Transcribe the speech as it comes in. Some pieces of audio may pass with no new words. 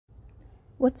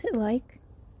What's it like?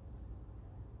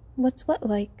 What's what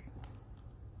like?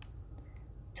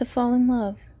 To fall in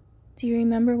love. Do you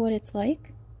remember what it's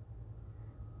like?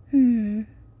 Come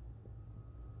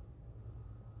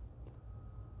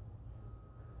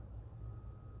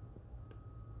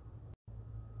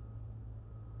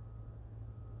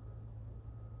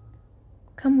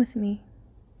with me.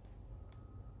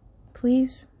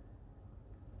 Please.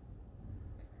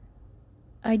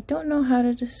 I don't know how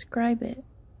to describe it.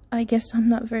 I guess I'm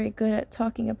not very good at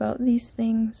talking about these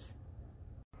things.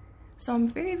 So I'm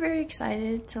very, very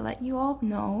excited to let you all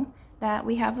know that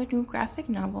we have a new graphic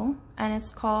novel, and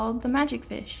it's called The Magic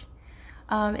Fish.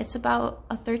 It's about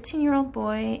a 13-year-old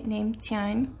boy named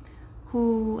Tiến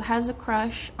who has a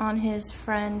crush on his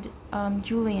friend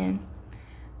Julian.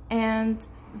 And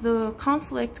the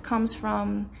conflict comes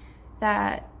from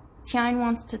that Tiến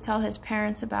wants to tell his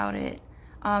parents about it,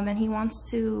 and he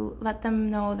wants to let them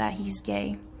know that he's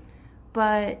gay.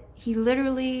 But he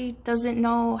literally doesn't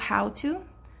know how to.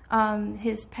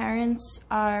 His parents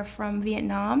are from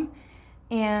Vietnam,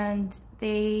 and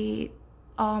they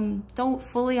don't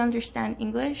fully understand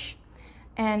English.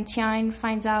 And Tiến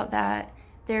finds out that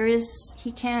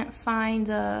he can't find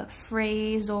a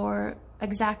phrase or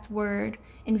exact word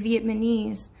in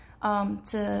Vietnamese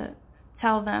to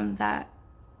tell them that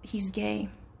he's gay.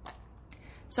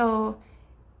 So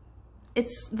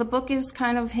the book is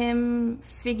kind of him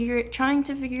trying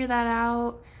to figure that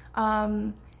out,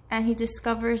 and he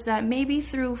discovers that maybe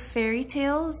through fairy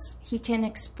tales he can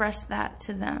express that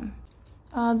to them.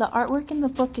 The artwork in the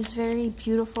book is very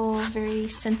beautiful, very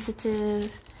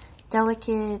sensitive,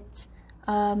 delicate.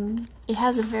 It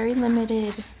has a very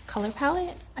limited color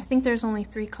palette. I think there's only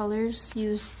 3 colors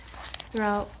used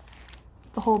throughout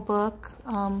the whole book,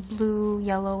 blue,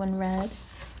 yellow, and red.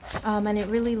 And it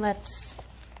really lets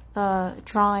the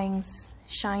drawings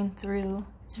shine through.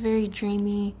 It's very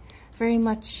dreamy, very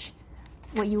much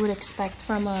what you would expect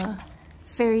from a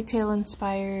fairy tale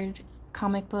inspired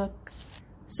comic book.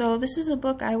 So this is a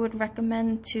book I would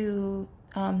recommend to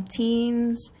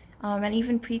teens and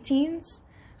even preteens.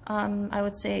 I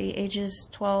would say ages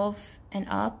 12 and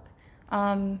up,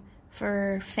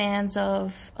 for fans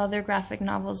of other graphic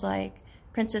novels like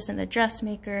Princess and the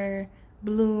Dressmaker,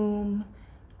 Bloom,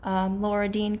 Laura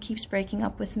Dean Keeps Breaking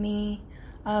Up With Me.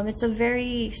 It's a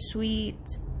very sweet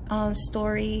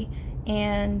story,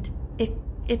 and it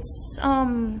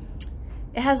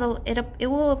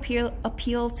will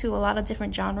appeal to a lot of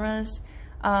different genres,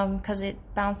 because it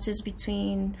bounces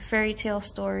between fairy tale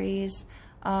stories,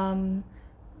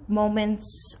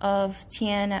 moments of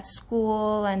Tiến at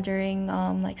school and during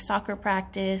like soccer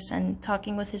practice and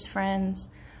talking with his friends,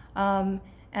 and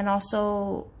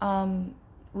also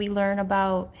we learn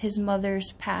about his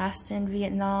mother's past in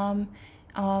Vietnam,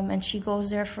 and she goes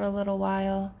there for a little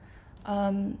while.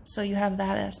 So you have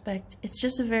that aspect. It's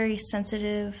just a very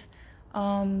sensitive,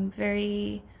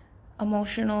 very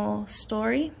emotional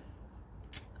story.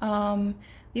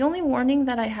 The only warning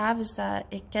that I have is that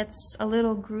it gets a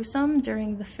little gruesome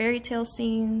during the fairy tale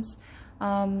scenes.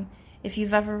 If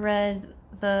you've ever read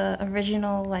the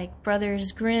original like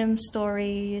Brothers Grimm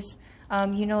stories,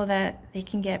 you know that they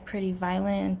can get pretty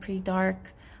violent and pretty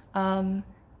dark.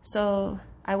 So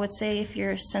I would say if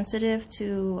you're sensitive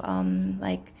to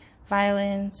like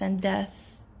violence and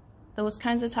death, those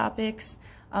kinds of topics,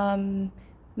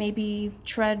 maybe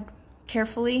tread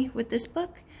carefully with this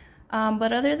book.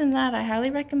 But other than that, I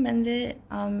highly recommend it.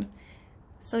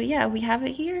 So yeah, we have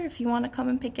it here if you want to come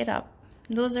and pick it up.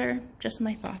 Those are just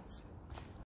my thoughts.